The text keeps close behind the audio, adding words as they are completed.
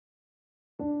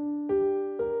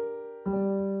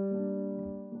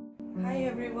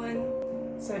everyone!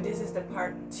 So this is the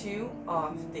part 2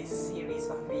 of this series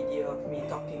of video of me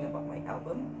talking about my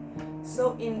album.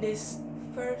 So in this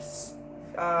first,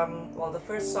 the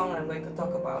first song I'm going to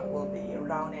talk about will be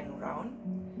Round and Round.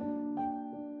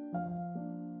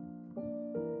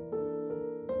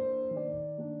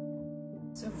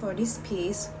 So for this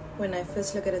piece, when I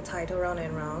first look at the title Round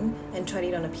and Round and tried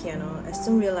it on the piano, I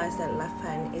soon realized that left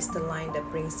hand is the line that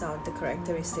brings out the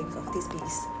characteristics of this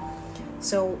piece.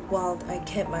 So while I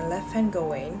kept my left hand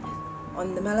going,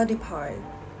 on the melody part,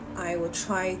 I will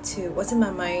try to, what's in my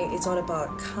mind, it's all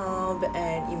about calm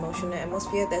and emotional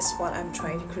atmosphere. That's what I'm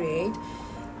trying to create.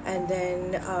 And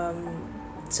then,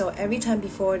 so every time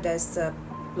before there's a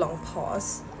long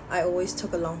pause, I always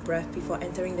took a long breath before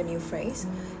entering the new phrase.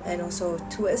 And also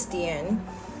towards the end,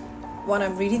 what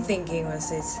I'm really thinking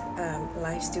was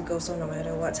life still goes on no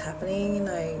matter what's happening,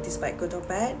 despite good or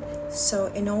bad. So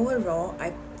in overall,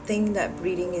 I think that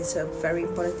breathing is a very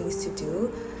important thing to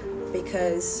do,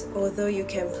 because although you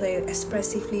can play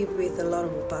expressively with a lot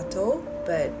of rubato,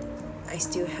 but I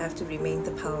still have to remain the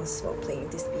pulse while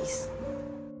playing this piece.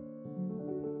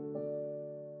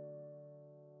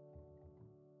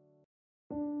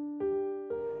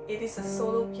 It is a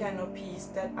solo piano piece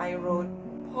that I wrote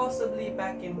possibly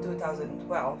back in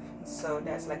 2012, so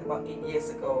that's like about 8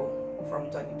 years ago from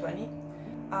 2020.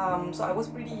 So I was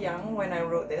pretty young when I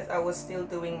wrote this. I was still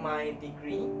doing my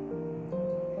degree.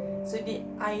 So the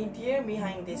idea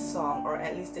behind this song, or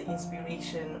at least the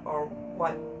inspiration or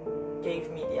what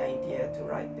gave me the idea to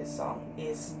write this song,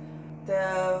 is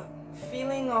the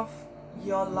feeling of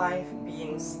your life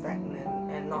being stagnant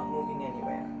and not moving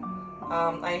anywhere.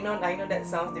 I know that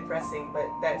sounds depressing, but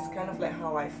that's kind of like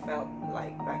how I felt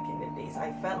like back in the days.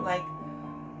 I felt like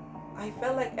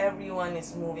everyone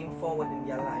is moving forward in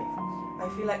their life. I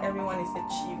feel like everyone is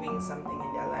achieving something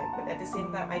in their life, but at the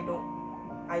same time I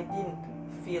didn't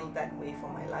feel that way for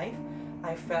my life.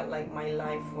 I felt like my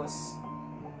life was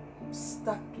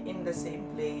stuck in the same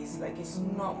place, like it's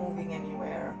not moving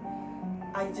anywhere.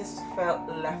 I just felt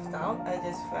left out. I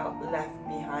just felt left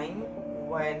behind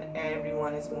when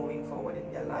everyone is moving forward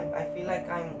in their life. I feel like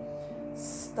I'm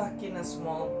stuck in a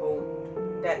small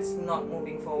boat that's not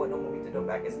moving forward or moving to the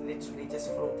back. It's literally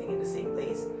just floating in the same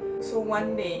place. So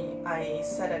one day I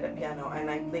sat at the piano and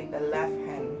I played the left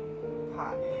hand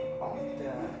part of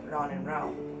the Round and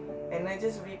Round, and I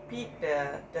just repeat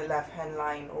the left hand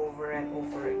line over and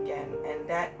over again, and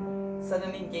that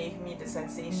suddenly gave me the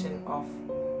sensation of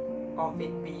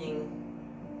it being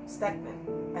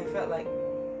stagnant. I felt like,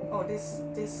 oh,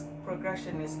 this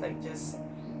progression is like just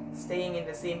staying in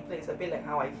the same place, a bit like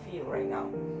how I feel right now.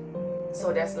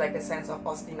 So there's like a sense of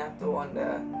ostinato on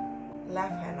the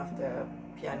left hand of the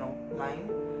piano line,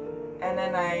 and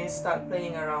then I start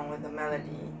playing around with the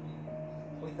melody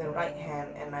with the right hand,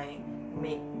 and I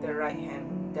make the right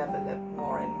hand develop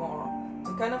more and more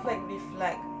to kind of like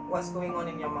reflect what's going on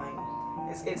in your mind.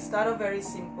 It started very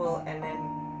simple, and then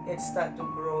it started to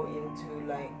grow into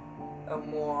like a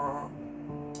more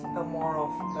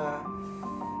of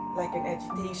like an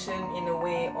agitation in a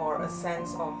way, or a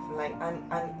sense of like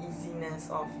uneasiness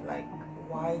of like,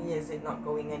 why is it not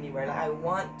going anywhere? Like I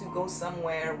want to go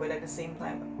somewhere, but at the same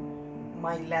time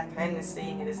my left hand is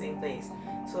staying in the same place.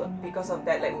 So because of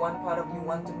that, like one part of you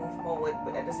want to move forward,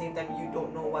 but at the same time you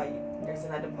don't know why there's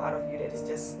another part of you that is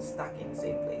just stuck in the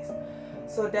same place.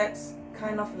 So that's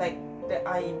kind of like the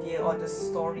idea or the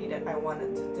story that I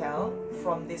wanted to tell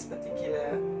from this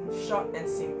particular short and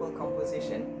simple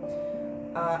composition.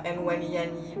 And when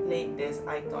Yan Yee played this,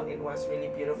 I thought it was really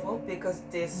beautiful, because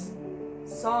this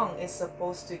song is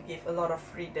supposed to give a lot of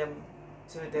freedom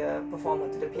to the performer,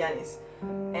 to the pianist,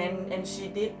 and she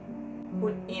did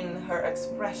put in her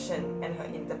expression and her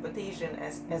interpretation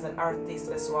as an artist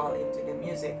as well into the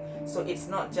music. So it's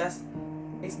not just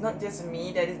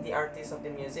me that is the artist of the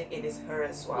music, it is her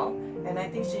as well. And I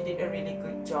think she did a really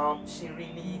good job. She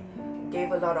really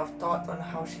gave a lot of thought on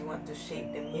how she wanted to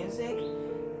shape the music.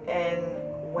 And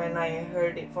when I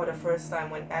heard it for the first time,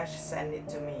 when Ash sent it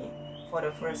to me for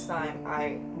the first time,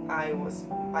 I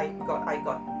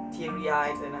got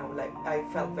teary-eyed, and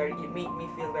it made me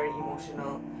feel very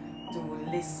emotional to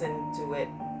listen to it,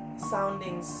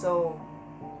 sounding so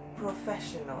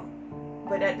professional,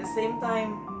 but at the same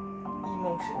time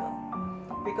emotional,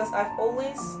 because I've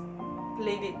always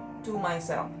played it to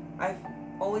myself. I've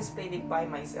always played it by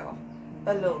myself,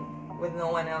 alone, with no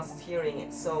one else hearing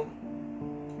it. So,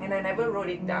 and I never wrote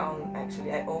it down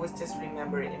actually. I always just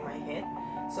remember it in my head.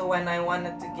 So when I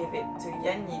wanted to give it to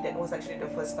Yan Yee, that was actually the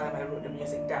first time I wrote the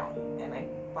music down, and I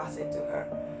passed it to her.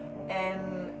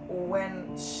 And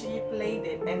when she played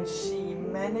it and she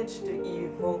managed to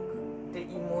evoke the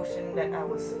emotion that I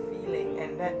was feeling,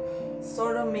 and that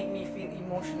sort of made me feel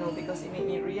emotional because it made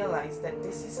me realize that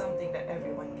this is something that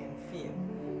everyone can feel.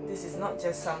 This is not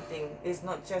just something, it's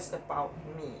not just about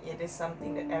me, it is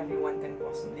something that everyone can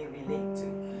possibly relate to.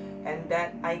 And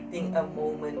that, I think, a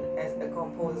moment as a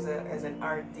composer, as an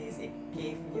artist, it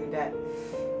gave you that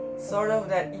sort of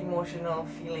that emotional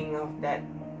feeling of that,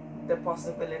 the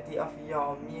possibility of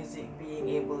your music being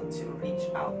able to reach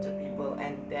out to people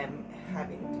and them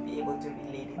having to be able to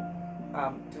relate it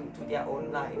to their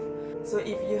own life. So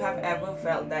if you have ever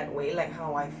felt that way, like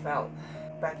how I felt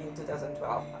back in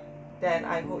 2012, then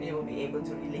I hope you will be able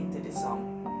to relate to this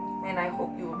song, and I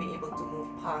hope you will be able to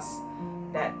move past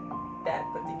that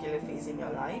particular phase in your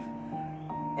life.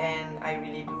 And I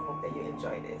really do hope that you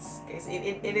enjoy this, because it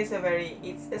is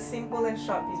it's a simple and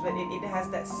short piece, but it has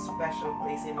that special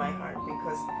place in my heart,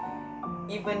 because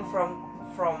even from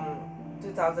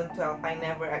 2012 I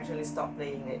never actually stopped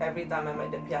playing it. Every time I'm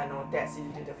at the piano, that's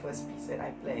usually the first piece that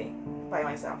I play by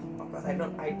myself. Of course,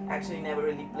 I actually never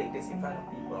really played this in front of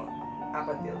people up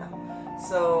until now.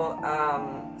 So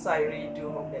I really do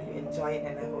hope that you enjoy it,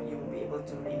 and I hope you will be able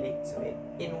to relate to it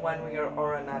in one way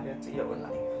or another to your own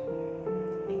life.